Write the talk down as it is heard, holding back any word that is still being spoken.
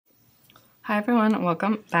Hi everyone,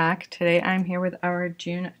 welcome back. Today I'm here with our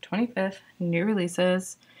June 25th new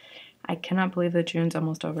releases. I cannot believe that June's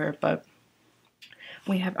almost over, but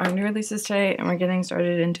we have our new releases today and we're getting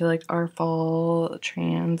started into like our fall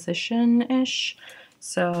transition-ish.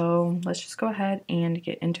 So let's just go ahead and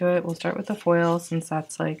get into it. We'll start with the foil since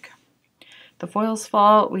that's like the foil's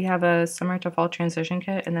fall. We have a summer to fall transition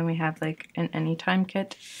kit and then we have like an anytime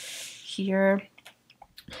kit here.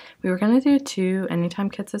 We were going to do 2 anytime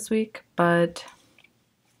kits this week, but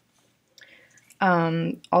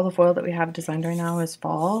all the foil that we have designed right now is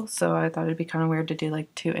fall, so I thought it'd be kind of weird to do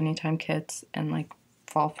like 2 anytime kits and like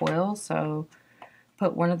fall foil, so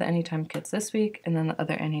put one of the anytime kits this week and then the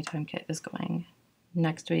other anytime kit is going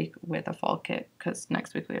next week with a fall kit because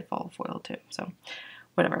next week we have fall foil too, so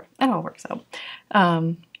whatever, it all works out.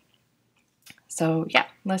 So yeah,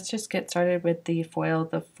 let's just get started with the foil.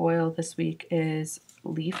 The foil this week is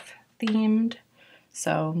leaf themed,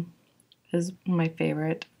 so this is my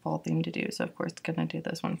favorite fall theme to do, so of course gonna do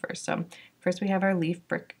this one first. So first we have our leaf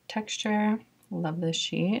brick texture. Love this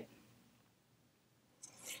sheet.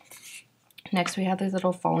 Next we have these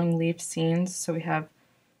little falling leaf scenes. So we have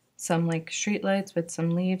some like street lights with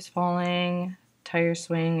some leaves falling, tire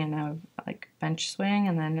swing, and a like bench swing,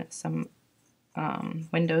 and then some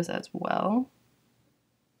windows as well.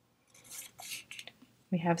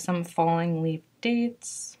 We have some falling leaf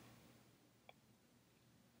dates.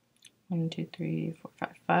 1, 2, 3, 4, 5,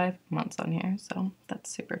 5 months on here, so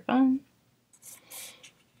that's super fun.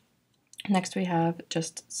 Next we have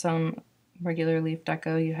just some regular leaf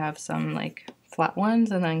deco. You have some like flat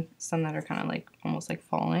ones and then some that are kind of like almost like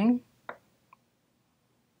falling.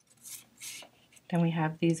 Then we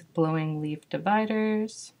have these blowing leaf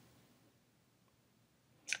dividers.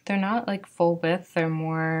 They're not like full width, they're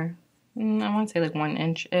more, I want to say like 1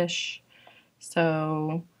 inch-ish,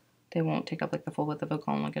 so they won't take up like the full width of a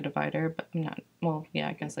column like a divider, but not, well, yeah,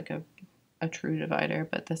 I guess like a true divider,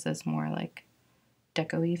 but this is more like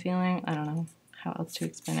deco-y feeling. I don't know how else to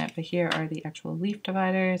explain it, but here are the actual leaf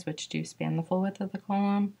dividers, which do span the full width of the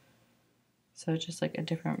column. So just like a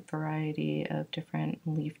different variety of different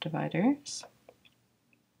leaf dividers.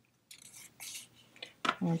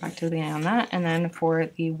 And we're back to the beginning on that. And then for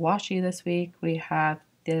the washi this week, we have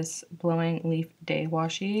this blowing leaf day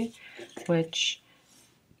washi, which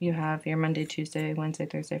you have your Monday, Tuesday, Wednesday,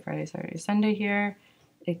 Thursday, Friday, Saturday, Sunday here.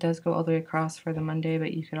 It does go all the way across for the Monday,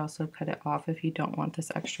 but you could also cut it off if you don't want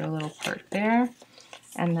this extra little part there.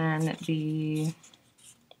 And then the,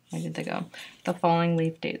 where did they go? The falling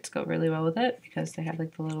leaf dates go really well with it because they have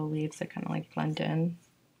like the little leaves that kind of like blend in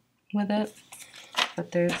with it.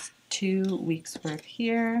 But there's 2 weeks worth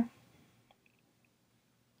here.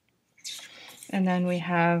 And then we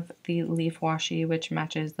have the leaf washi, which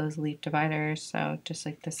matches those leaf dividers. So just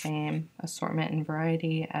like the same assortment and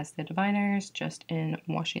variety as the dividers, just in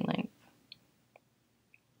washi length.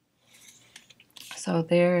 So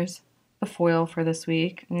there's the foil for this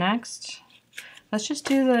week. Next, let's just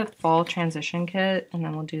do the fall transition kit and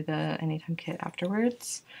then we'll do the anytime kit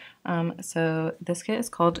afterwards. So this kit is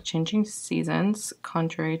called Changing Seasons,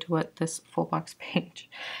 contrary to what this full box page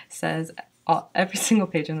says. Every single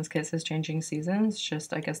page in this kit says Changing Seasons,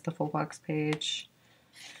 just I guess the full box page,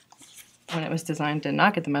 when it was designed, did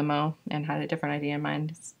not get the memo and had a different idea in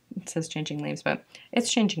mind. It says Changing Leaves, but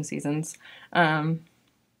it's Changing Seasons.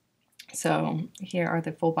 So here are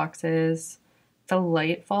the full boxes. The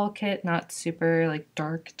light fall kit, not super like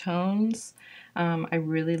dark tones. I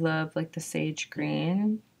really love like the sage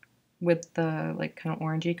green with the like kind of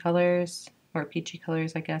orangey colors, or peachy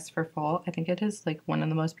colors, I guess, for fall. I think it is like one of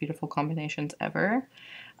the most beautiful combinations ever.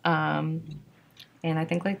 And I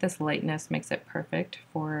think like this lightness makes it perfect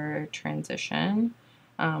for transition.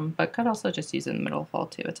 But could also just use it in the middle of fall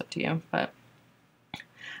too, it's up to you. But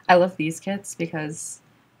I love these kits because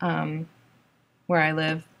where I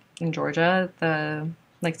live in Georgia,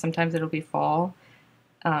 like sometimes it'll be fall,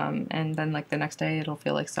 and then like the next day it'll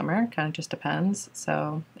feel like summer, kind of just depends.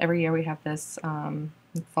 So every year we have this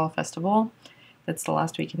fall festival that's the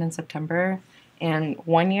last weekend in September, and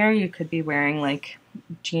one year you could be wearing like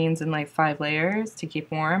jeans and like 5 layers to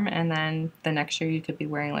keep warm, and then the next year you could be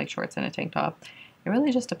wearing like shorts and a tank top. It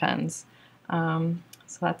really just depends. So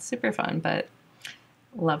that's super fun, but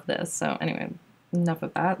love this. So anyway, enough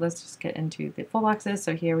of that. Let's just get into the full boxes.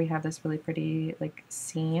 So here we have this really pretty like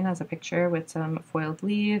scene as a picture with some foiled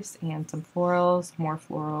leaves and some florals, more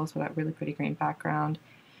florals with that really pretty green background.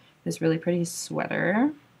 This really pretty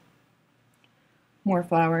sweater. More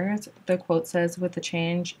flowers. The quote says, with the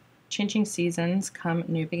changing seasons come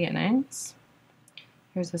new beginnings.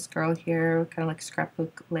 Here's this girl here, kind of like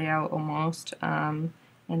scrapbook layout almost. And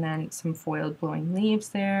then some foiled blowing leaves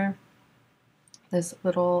there. this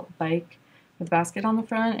little bike with a basket on the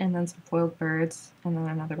front and then some foiled birds and then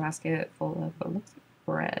another basket full of what looks like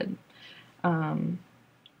bread.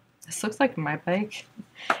 This looks like my bike,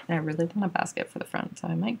 and I really want a basket for the front, so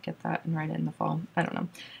I might get that and ride it in the fall. I don't know.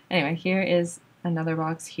 Anyway, here is another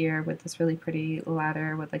box here with this really pretty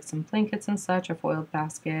ladder with like some blankets and such, a foiled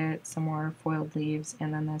basket, some more foiled leaves,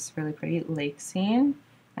 and then this really pretty lake scene,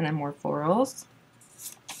 and then more florals.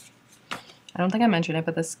 I don't think I mentioned it,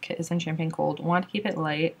 but this kit is in Champagne Cold. I want to keep it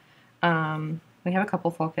light. We have a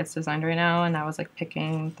couple fall kits designed right now, and I was like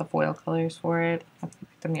picking the foil colors for it. I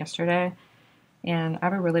picked them yesterday. And I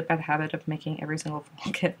have a really bad habit of making every single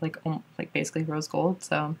fall kit like basically rose gold.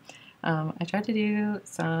 So I tried to do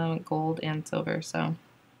some gold and silver. So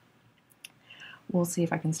we'll see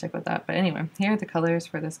if I can stick with that. But anyway, here are the colors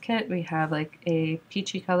for this kit. We have like a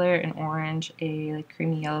peachy color, an orange, a like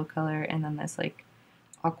creamy yellow color, and then this like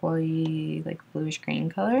aqua-y like bluish green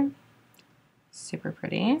color. Super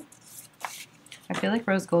pretty. I feel like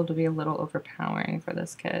rose gold would be a little overpowering for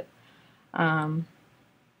this kit.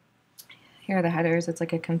 Here are the headers. It's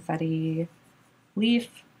like a confetti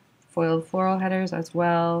leaf, foiled floral headers as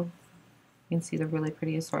well. You can see the really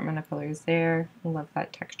pretty assortment of colors there. I love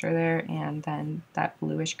that texture there. And then that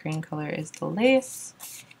bluish green color is the lace.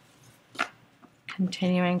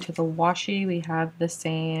 Continuing to the washi, we have the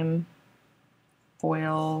same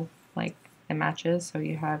foil, like it matches. So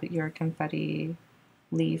you have your confetti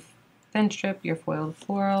leaf thin strip, your foiled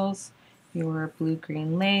florals, your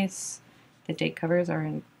blue-green lace. The date covers are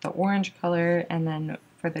in the orange color, and then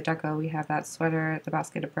for the deco we have that sweater, the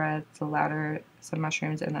basket of bread, the ladder, some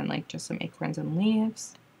mushrooms, and then like just some acorns and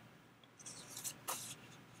leaves.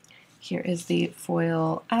 Here is the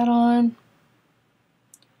foil add-on.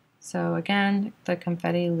 So again, the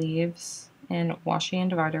confetti leaves in washi and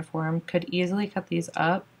divider form. Could easily cut these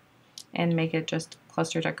up and make it just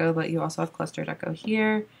cluster deco, but you also have cluster deco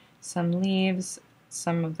here, some leaves,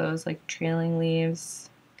 some of those like trailing leaves.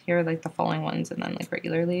 Here are like the falling ones, and then like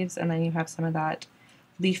regular leaves, and then you have some of that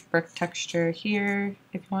leaf brick texture here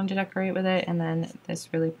if you wanted to decorate with it, and then this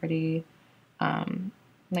really pretty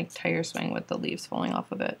like tire swing with the leaves falling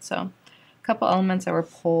off of it. So a couple elements that were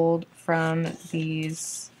pulled from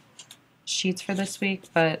these sheets for this week,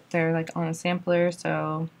 but they're like on a sampler,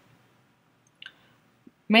 so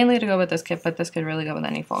mainly to go with this kit, but this could really go with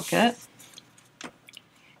any fall kit.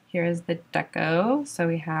 Here is the deco. So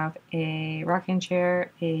we have a rocking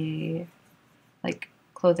chair, a like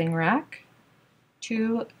clothing rack,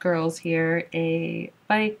 two girls here, a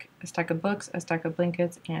bike, a stack of books, a stack of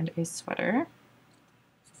blankets, and a sweater.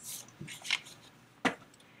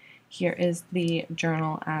 Here is the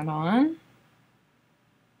journal add-on.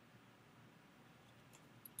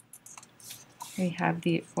 We have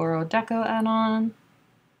the floral deco add-on.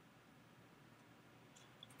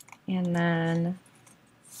 And then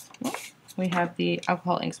we have the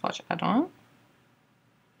alcohol ink splotch add-on.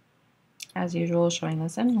 As usual, showing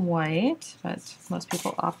this in white, but most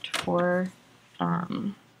people opt for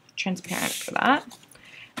transparent for that.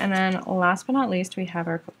 And then last but not least, we have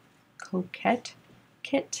our Coquette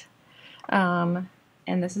kit. And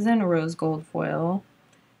this is in rose gold foil.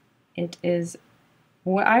 It is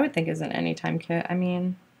what I would think is an anytime kit. I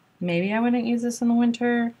mean, maybe I wouldn't use this in the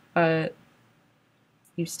winter, but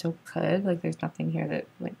you still could. Like, there's nothing here that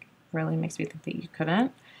like really makes me think that you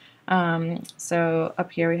couldn't. So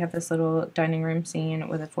up here we have this little dining room scene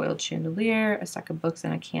with a foiled chandelier, a stack of books,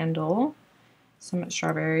 and a candle. Some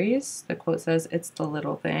strawberries. The quote says, "It's the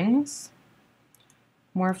little things."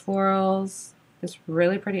 More florals. This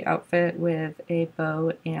really pretty outfit with a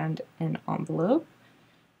bow and an envelope.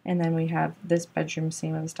 And then we have this bedroom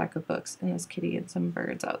scene with a stack of books and this kitty and some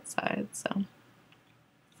birds outside. So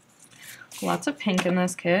lots of pink in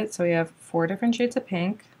this kit. So we have 4 different shades of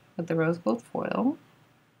pink with the rose gold foil.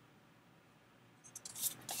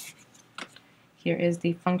 Here is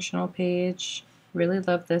the functional page. Really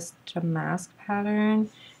love this damask pattern.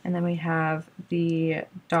 And then we have the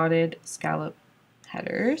dotted scallop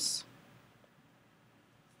headers.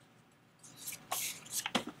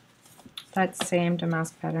 That same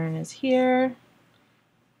damask pattern is here.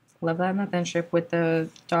 Love that in the thin strip with the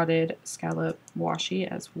dotted scallop washi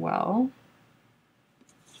as well.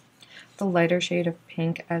 The lighter shade of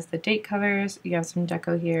pink as the date covers. You have some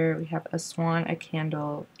deco here. We have a swan, a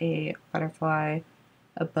candle, a butterfly,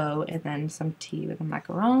 a bow, and then some tea with a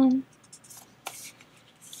macaron.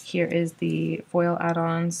 Here is the foil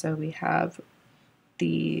add-on. So we have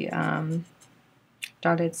the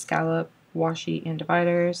dotted scallop washi and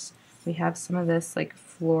dividers. We have some of this like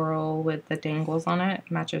floral with the dangles on it.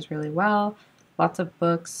 It matches really well. Lots of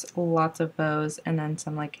books, lots of bows, and then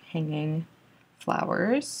some like hanging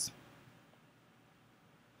flowers.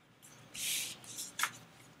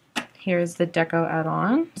 here's the deco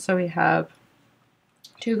add-on. So we have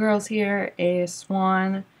 2 girls here, a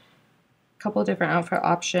swan, a couple different outfit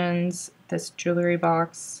options, this jewelry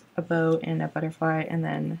box, a bow, and a butterfly, and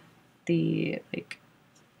then the like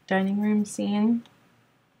dining room scene.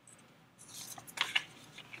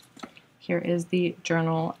 Here is the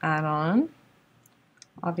journal add-on.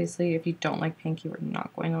 Obviously, if you don't like pink, you are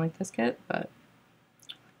not going to like this kit, but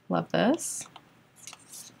love this.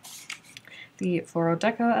 The floral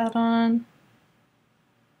deco add-on.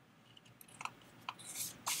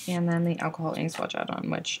 And then the alcohol ink swatch add-on,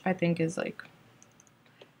 which I think is like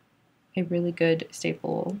a really good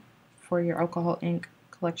staple for your alcohol ink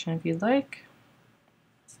collection if you'd like,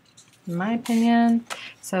 in my opinion.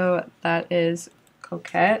 So that is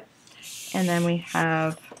Coquette. And then we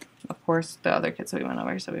have, of course, the other kits that we went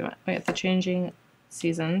over. So we have the Changing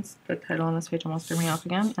Seasons. The title on this page almost threw me off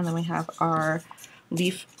again. And then we have our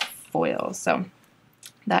leaf foil. So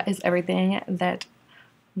that is everything that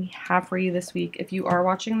we have for you this week. If you are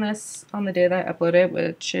watching this on the day that I upload it,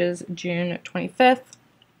 which is June 25th,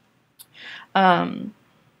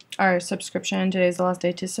 our subscription, today's the last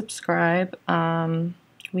day to subscribe.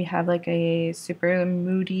 We have like a super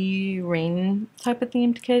moody rain type of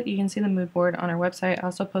themed kit. You can see the mood board on our website. I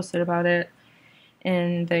also posted about it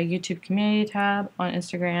in the YouTube community tab on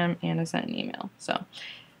Instagram, and I sent an email. So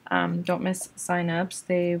don't miss signups.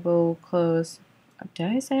 They will close, did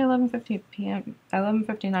I say 11:50 p.m.?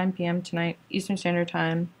 11:59 p.m. tonight, Eastern Standard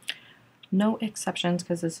Time. No exceptions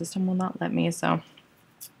because the system will not let me. So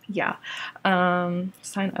yeah,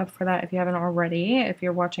 sign up for that if you haven't already. If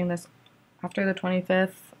you're watching this after the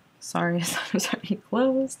 25th, sorry, it's already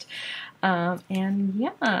closed. And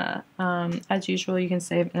yeah, as usual, you can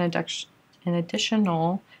save an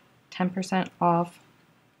additional 10% off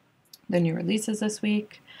the new releases this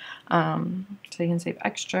week. So you can save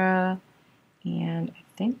extra. And I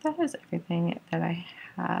think that is everything that I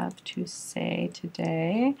have to say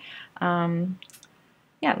today.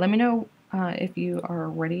 Yeah, let me know if you are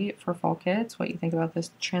ready for fall kits, what you think about this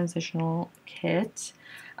transitional kit.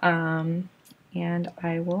 And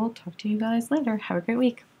I will talk to you guys later. Have a great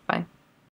week.